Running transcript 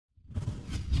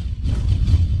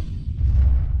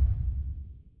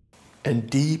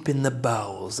And deep in the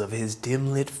bowels of his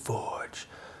dim-lit forge,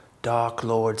 Dark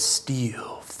Lord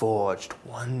Steele forged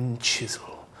one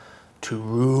chisel to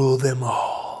rule them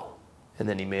all. And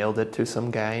then he mailed it to some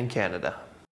guy in Canada.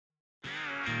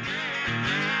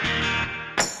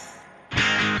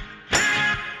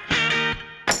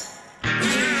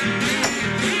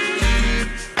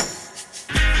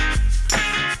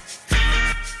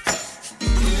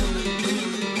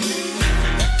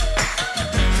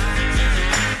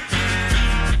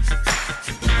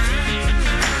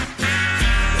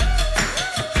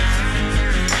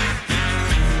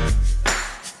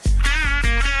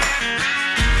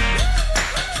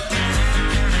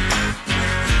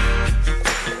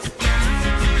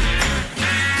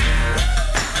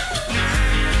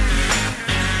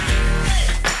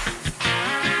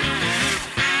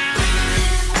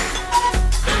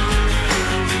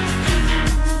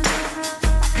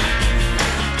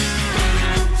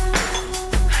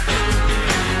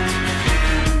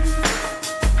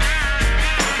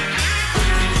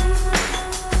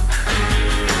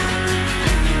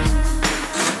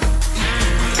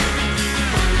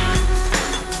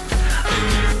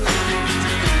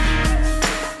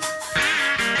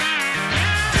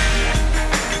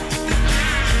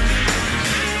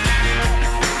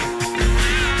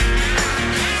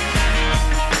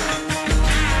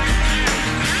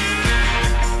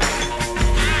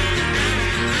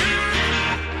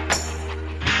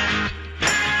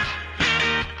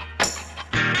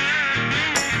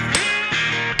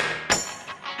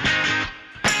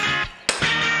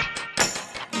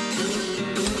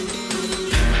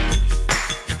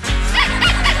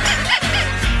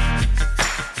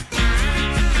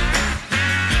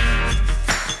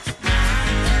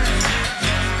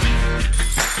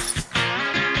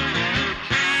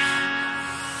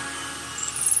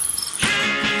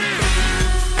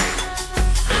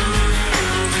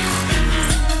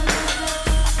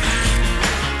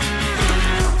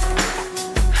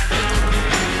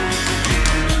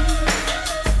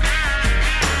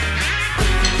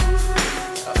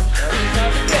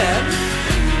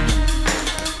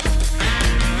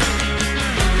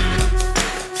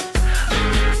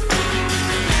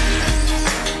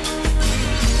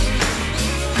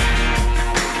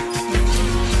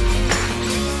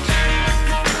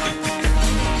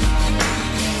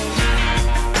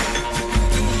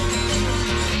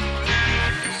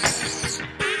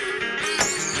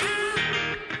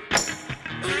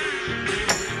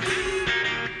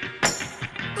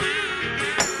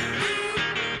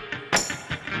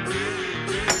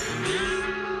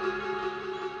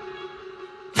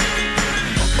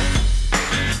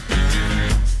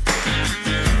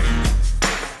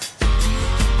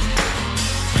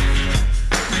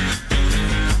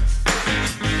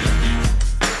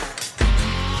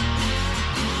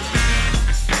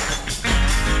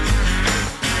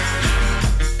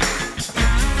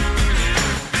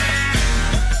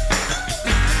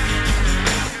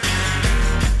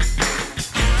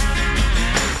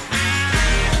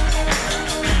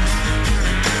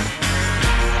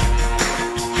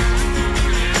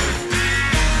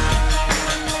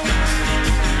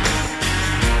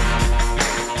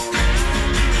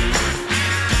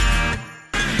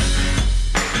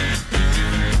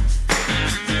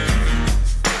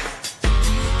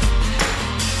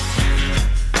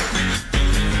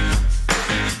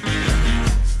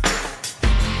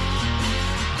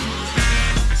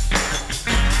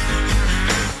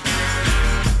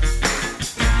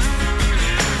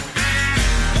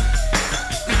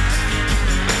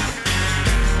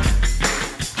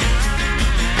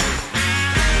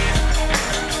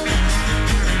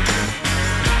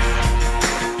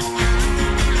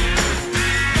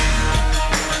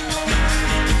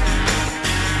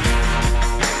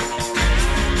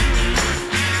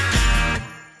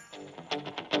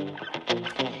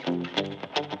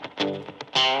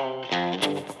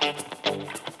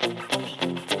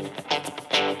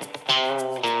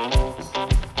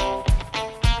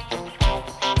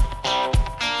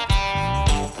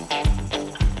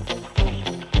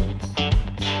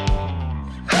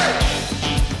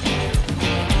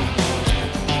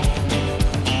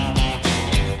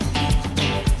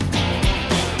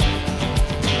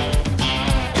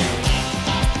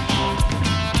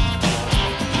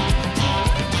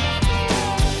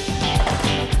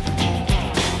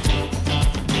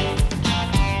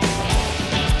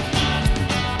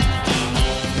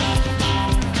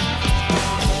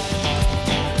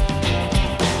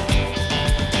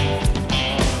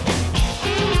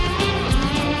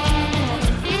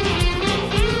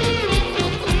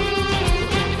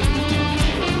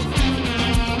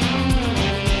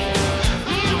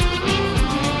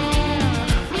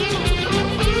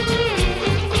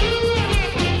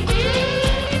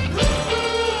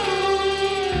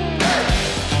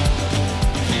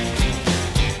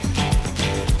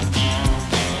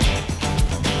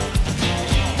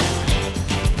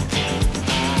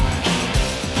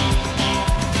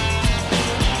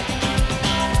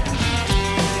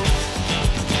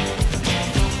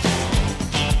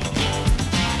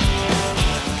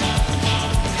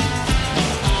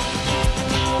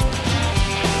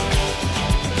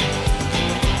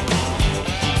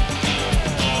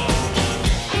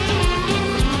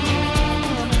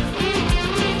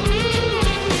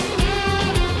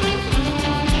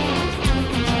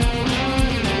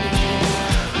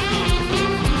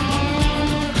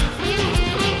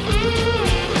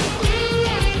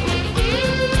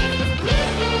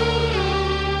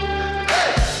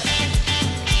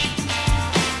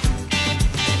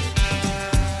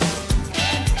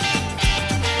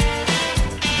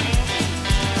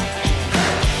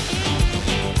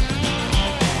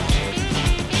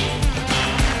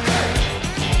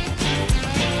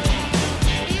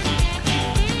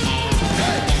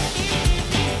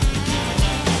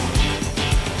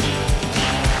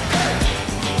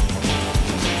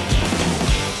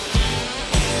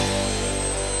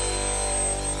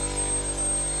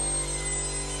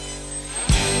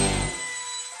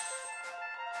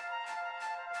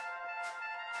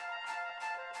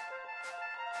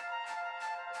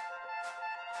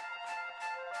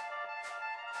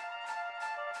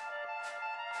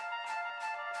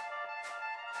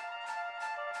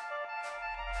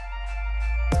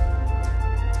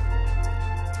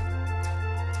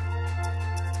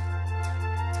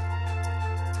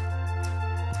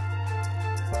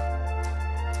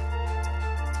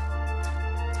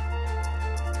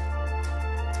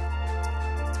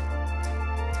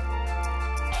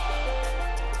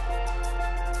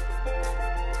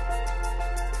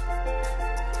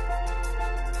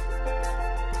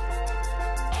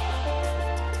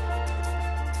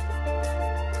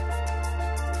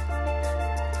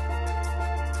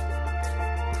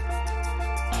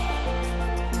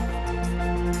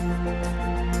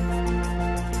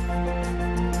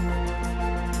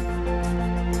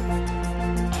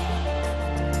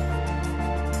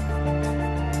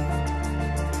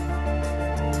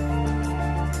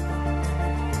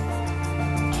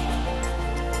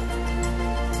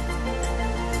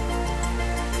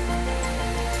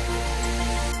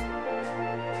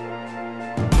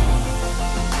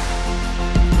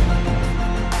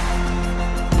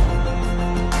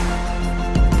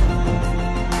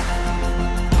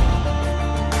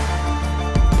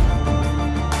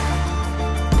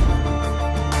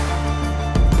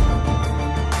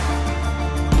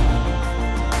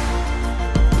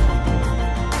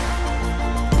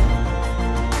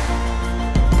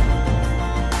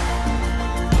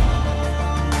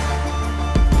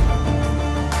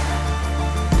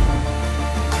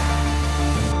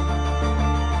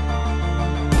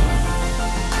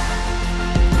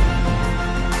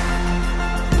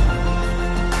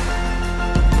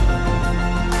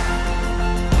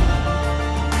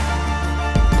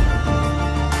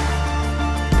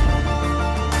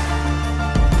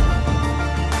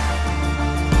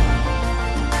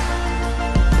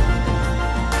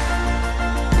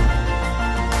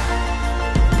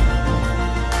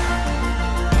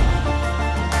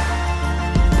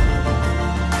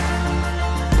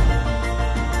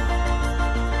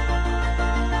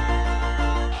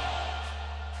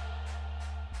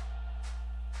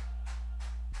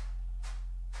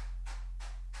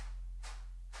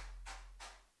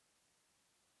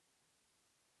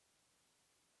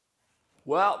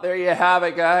 Well, there you have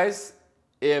it, guys.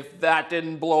 If that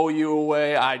didn't blow you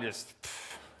away,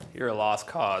 you're a lost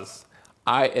cause.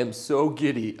 I am so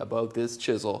giddy about this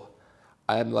chisel.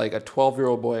 I'm like a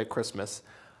 12-year-old boy at Christmas.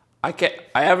 I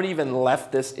haven't even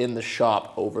left this in the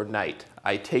shop overnight.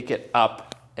 I take it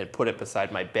up and put it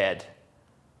beside my bed.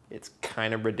 It's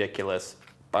kind of ridiculous,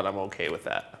 but I'm okay with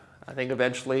that. I think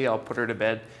eventually I'll put her to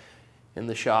bed in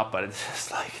the shop, but it's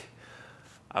just like,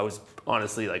 I was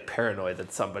honestly like paranoid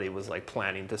that somebody was like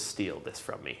planning to steal this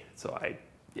from me. So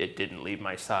it didn't leave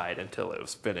my side until it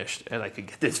was finished and I could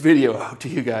get this video out to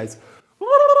you guys.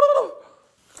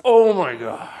 Oh my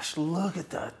gosh, look at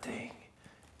that thing.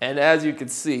 And as you can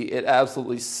see, it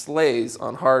absolutely slays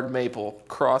on hard maple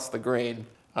across the grain.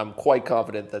 I'm quite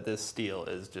confident that this steel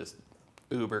is just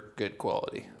uber good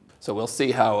quality. So we'll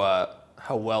see how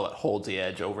well it holds the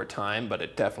edge over time, but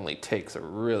it definitely takes a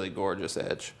really gorgeous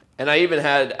edge. And I even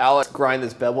had Alex grind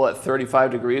this bevel at 35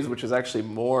 degrees, which is actually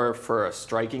more for a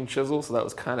striking chisel, so that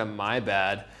was kind of my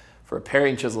bad. For a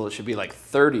paring chisel, it should be like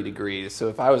 30 degrees. So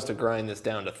if I was to grind this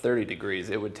down to 30 degrees,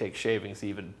 it would take shavings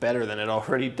even better than it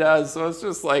already does. So it's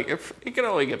just like, it can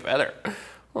only get better.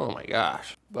 Oh my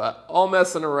gosh. But all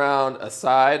messing around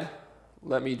aside,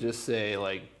 let me just say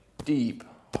like deep,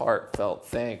 heartfelt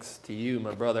thanks to you,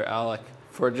 my brother Alec,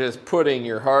 for just putting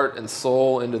your heart and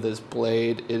soul into this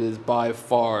blade. It is by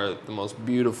far the most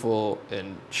beautiful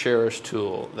and cherished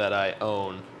tool that I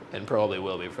own and probably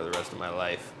will be for the rest of my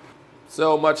life.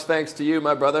 So much thanks to you,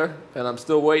 my brother, and I'm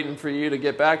still waiting for you to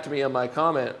get back to me on my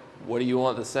comment. What do you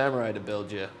want the samurai to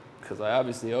build you? Because I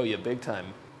obviously owe you big time.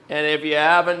 And if you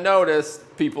haven't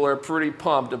noticed, people are pretty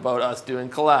pumped about us doing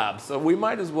collabs. So we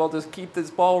might as well just keep this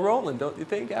ball rolling, don't you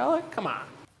think, Alec? Come on.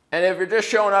 And if you're just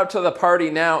showing up to the party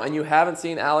now and you haven't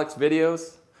seen Alec's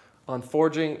videos on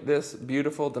forging this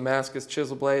beautiful Damascus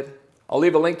chisel blade, I'll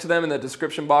leave a link to them in the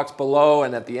description box below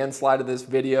and at the end slide of this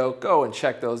video. Go and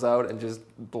check those out and just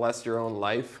bless your own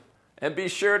life. And be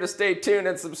sure to stay tuned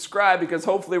and subscribe because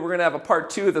hopefully we're gonna have a part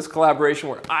 2 of this collaboration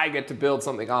where I get to build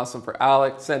something awesome for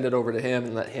Alec, send it over to him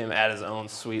and let him add his own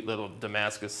sweet little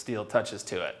Damascus steel touches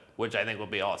to it, which I think will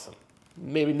be awesome.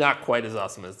 Maybe not quite as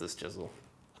awesome as this chisel,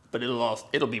 but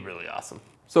it'll be really awesome.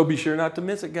 So be sure not to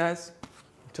miss it, guys.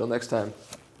 Until next time,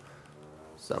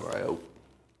 samurai out.